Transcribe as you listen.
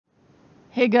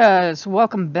Hey guys,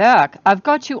 welcome back. I've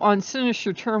got you on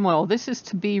Sinister Turmoil. This is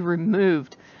to be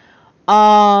removed.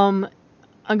 Um,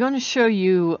 I'm going to show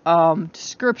you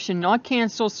description, not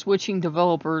cancel, switching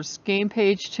developers, game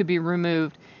page to be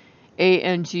removed.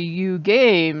 ANGU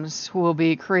Games will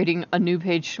be creating a new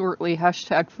page shortly.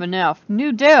 Hashtag FNAF.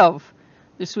 New dev.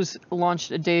 This was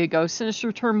launched a day ago.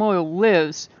 Sinister Turmoil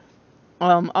lives.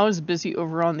 I was busy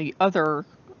over on the other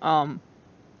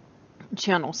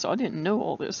channel, so I didn't know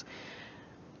all this.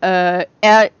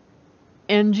 At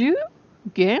Anju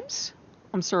Games,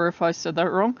 I'm sorry if I said that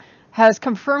wrong, has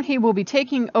confirmed he will be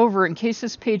taking over in case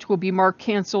this page will be marked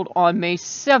cancelled on May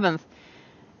 7th.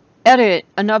 Edit,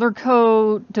 another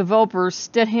co-developer,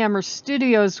 Steadhammer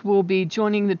Studios, will be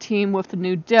joining the team with the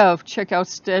new dev. Check out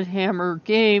Steadhammer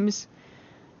Games,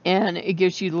 and it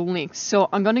gives you the link. So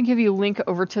I'm going to give you a link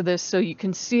over to this so you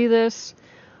can see this.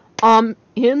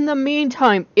 In the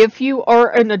meantime, if you are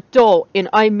an adult, and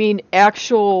I mean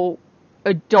actual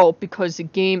adult because the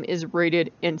game is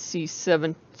rated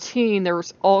NC-17,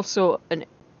 there's also an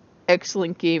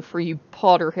excellent game for you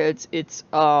Potterheads. It's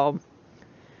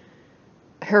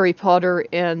Harry Potter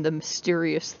and the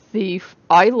Mysterious Thief.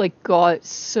 I got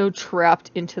so trapped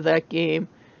into that game.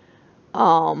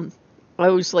 I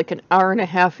was like an hour and a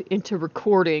half into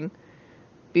recording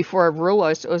before I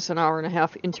realized it was an hour and a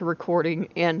half into recording,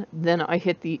 and then I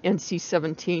hit the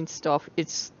NC-17 stuff.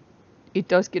 It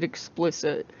does get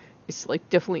explicit. It's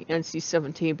definitely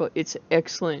NC-17, but it's an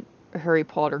excellent Harry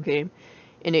Potter game,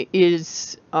 and it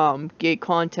is gay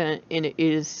content, and it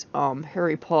is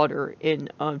Harry Potter and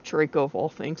Draco of all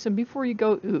things. And before you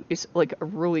go, it's a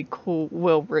really cool,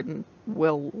 well-written,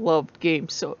 well-loved game.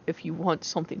 So if you want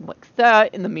something like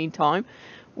that in the meantime,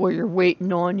 while you're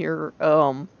waiting on your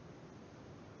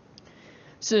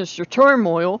Sinister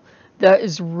Turmoil, that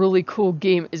is a really cool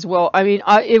game as well. I mean,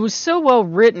 it was so well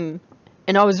written,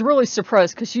 and I was really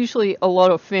surprised, because usually a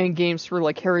lot of fan games for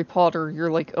Harry Potter,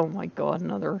 you're like, oh my god,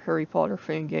 another Harry Potter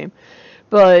fan game.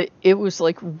 But it was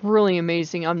really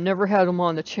amazing. I've never had them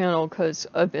on the channel because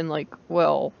I've been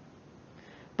well,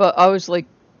 but I was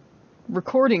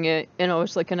recording it, and I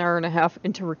was an hour and a half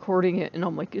into recording it, and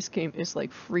I'm like, this game is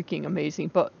freaking amazing.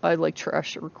 But I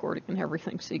trashed the recording and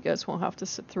everything, so you guys won't have to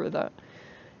sit through that.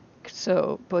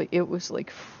 So, but it was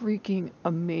freaking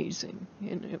amazing,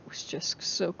 and it was just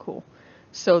so cool.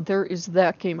 So there is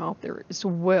that game out there as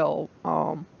well.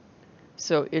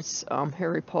 So it's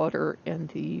Harry Potter and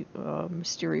the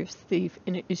Mysterious Thief,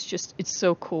 and it's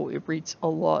so cool. It reads a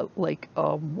lot like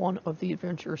one of the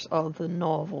adventures of the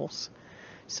novels.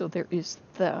 So there is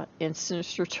that. And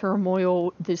Sinister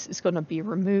Turmoil, this is going to be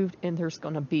removed, and there's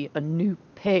going to be a new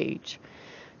page.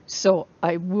 So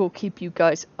I will keep you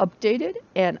guys updated,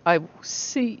 and I will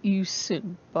see you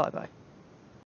soon. Bye-bye.